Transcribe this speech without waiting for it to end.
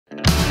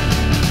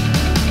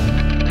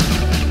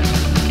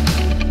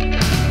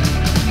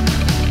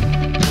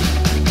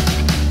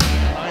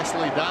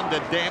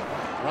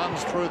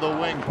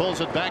and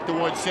pulls it back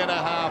towards centre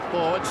half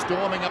forward.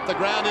 Storming up the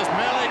ground is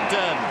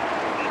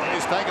Mellington.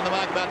 He's taken the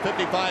mark about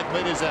 55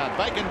 metres out.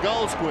 Bacon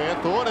goal square,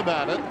 thought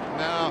about it.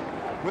 Now,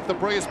 with the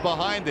breeze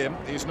behind him,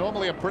 he's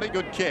normally a pretty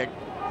good kick.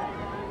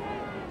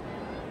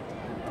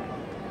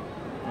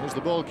 Here's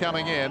the ball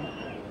coming in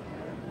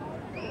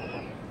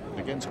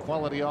against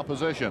quality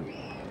opposition.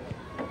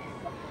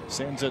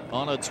 Sends it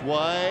on its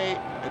way.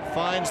 It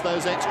finds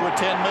those extra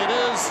 10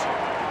 metres.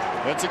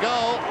 It's a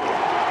goal.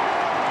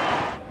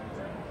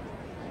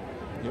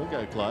 He'll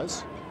go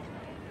close.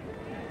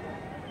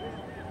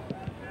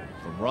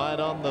 From right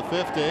on the 50.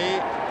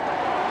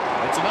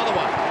 It's another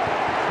one.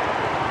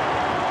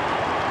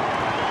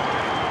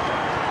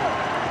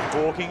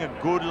 Walking a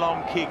good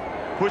long kick.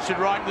 Push it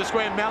right in the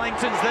square.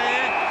 Mellington's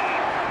there.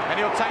 And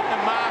he'll take the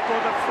mark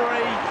or the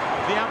free.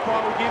 The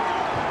umpire will give.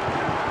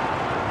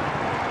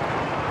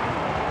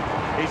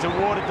 He's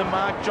awarded the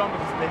mark, John,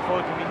 therefore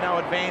there can be no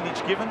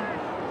advantage given.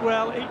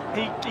 Well,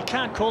 he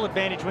can't call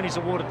advantage when he's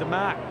awarded the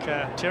mark,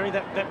 Terry.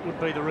 That would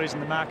be the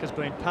reason the mark has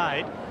been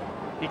paid.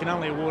 He can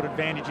only award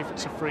advantage if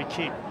it's a free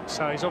kick.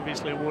 So he's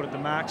obviously awarded the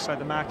mark, so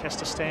the mark has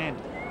to stand.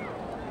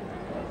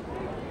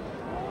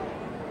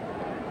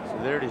 So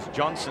there it is.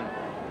 Johnson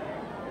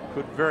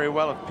could very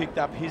well have picked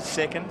up his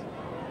second.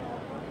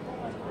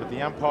 But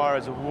the umpire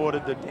has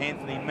awarded that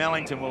Anthony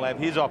Mellington will have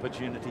his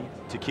opportunity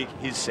to kick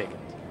his second.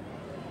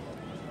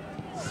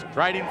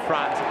 Straight in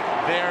front.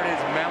 There it is.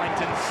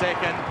 Mellington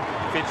second.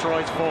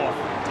 Fitzroy's fourth.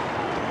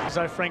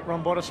 So Frank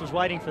Rombotis was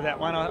waiting for that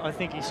one. I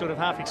think he sort of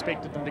half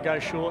expected them to go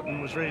short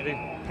and was ready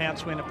to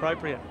pounce when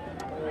appropriate.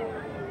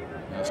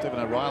 Now Stephen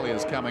O'Reilly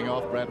is coming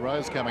off. Brad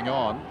Rose coming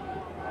on.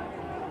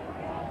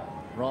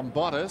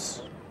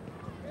 Rombotis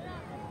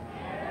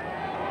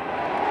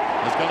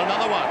has got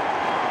another one.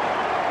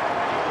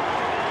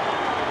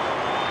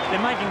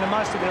 They're making the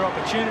most of their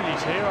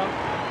opportunities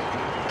here.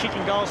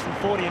 Kicking goals from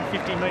 40 and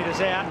 50 metres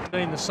out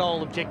being the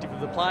sole objective of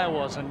the player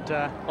was, and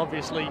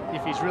obviously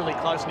if he's really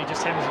close and he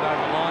just hammers it over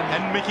the line.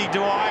 And Mickey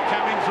Dwyer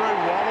coming through,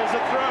 wobbles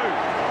it through.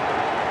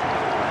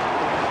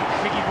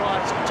 Mickey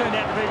Dwyer's turned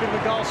out to be a bit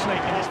of a goal sneak.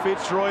 And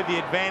Fitzroy,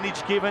 the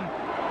advantage given.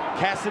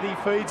 Cassidy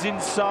feeds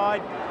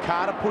inside.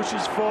 Carter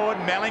pushes forward.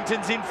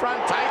 Mellington's in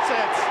front, takes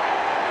it.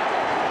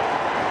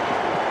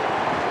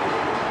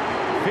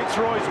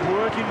 Fitzroy's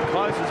working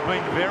close has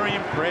been very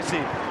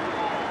impressive.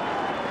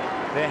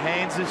 Their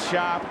hands are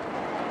sharp,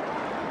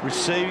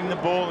 receiving the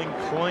ball in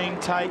clean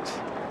takes,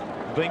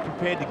 being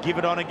prepared to give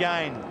it on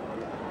again.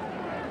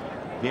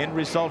 The end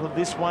result of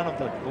this one, of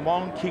the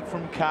long kick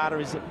from Carter,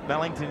 is that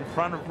Mellington in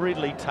front of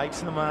Ridley takes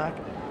the mark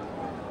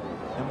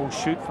and will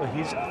shoot for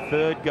his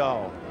third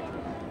goal.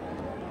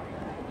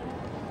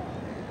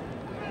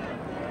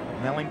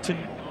 Mellington,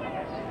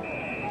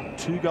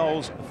 2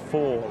 goals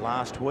for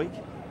last week.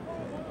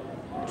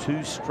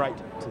 2 straight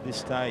to this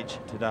stage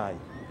today.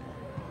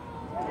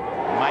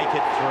 Make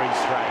it 3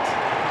 straight.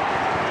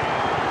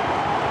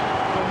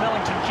 Well,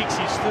 Mellington kicks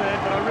his third,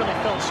 but I really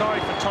felt sorry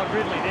for Todd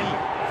Ridley then.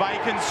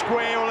 Vacant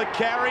square, will it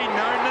carry?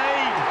 No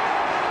need.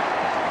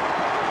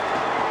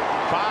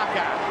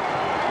 Barker.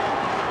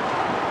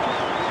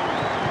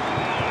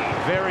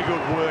 Very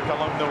good work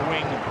along the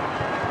wing.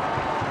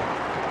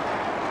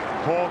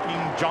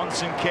 Hawking,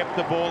 Johnson kept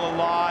the ball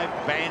alive.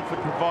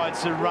 Banford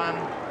provides the run.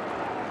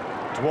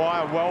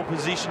 Dwyer well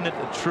positioned at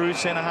the true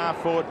centre half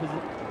forward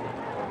position.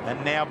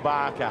 And now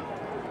Barker.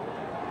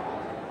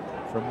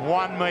 From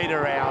 1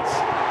 metre out.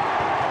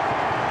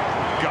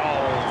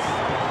 Goals.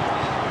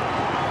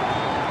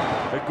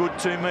 A good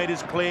 2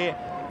 metres clear.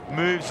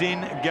 Moves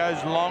in,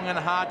 goes long and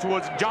hard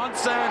towards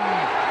Johnson.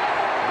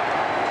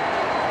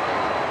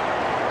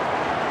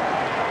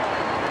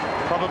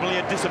 Probably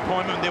a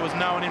disappointment there was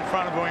no one in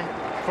front of him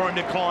for him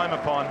to climb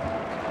upon.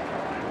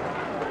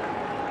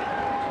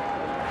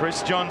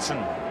 Chris Johnson.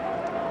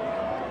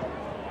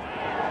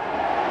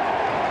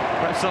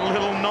 Perhaps a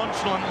little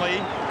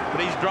nonchalantly,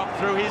 but he's dropped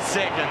through his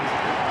second.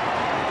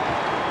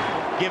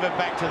 Give it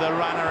back to the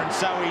runner, and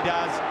so he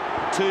does.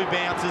 2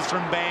 bounces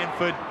from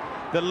Banford.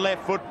 The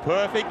left foot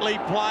perfectly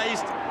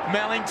placed.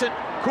 Mellington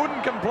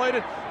couldn't complete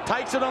it.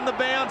 Takes it on the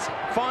bounce,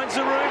 finds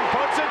the room,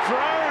 puts it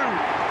through.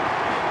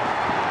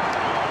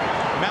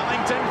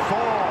 Mellington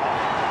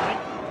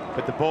 4.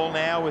 But the ball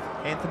now with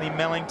Anthony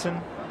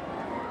Mellington.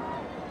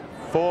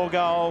 4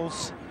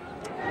 goals,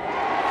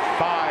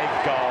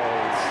 5 goals.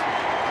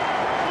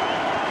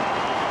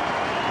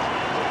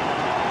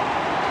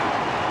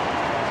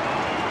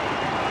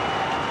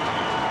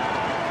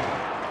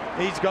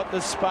 He's got the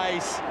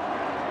space.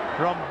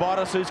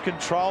 Rombotis, who's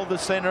controlled the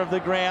centre of the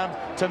ground,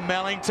 to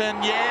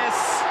Mellington.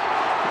 Yes!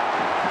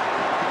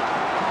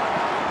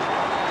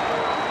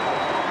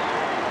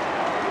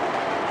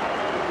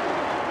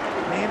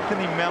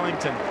 Anthony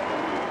Mellington.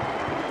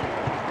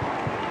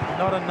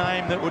 Not a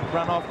name that would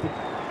run off the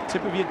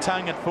tip of your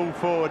tongue at full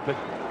forward, but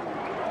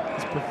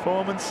his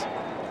performance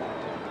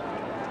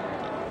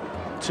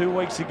 2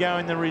 weeks ago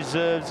in the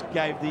reserves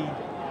gave the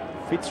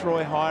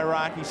Fitzroy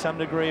hierarchy some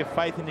degree of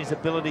faith in his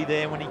ability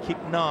there when he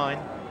kicked 9.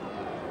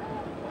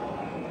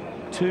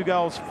 2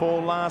 goals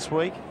for last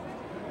week.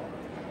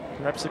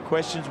 Perhaps the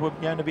questions were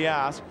going to be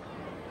asked,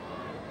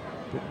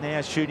 but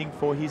now shooting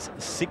for his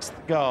 6th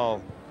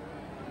goal.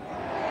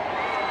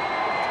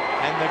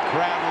 And the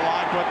crowd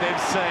like what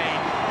they've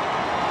seen.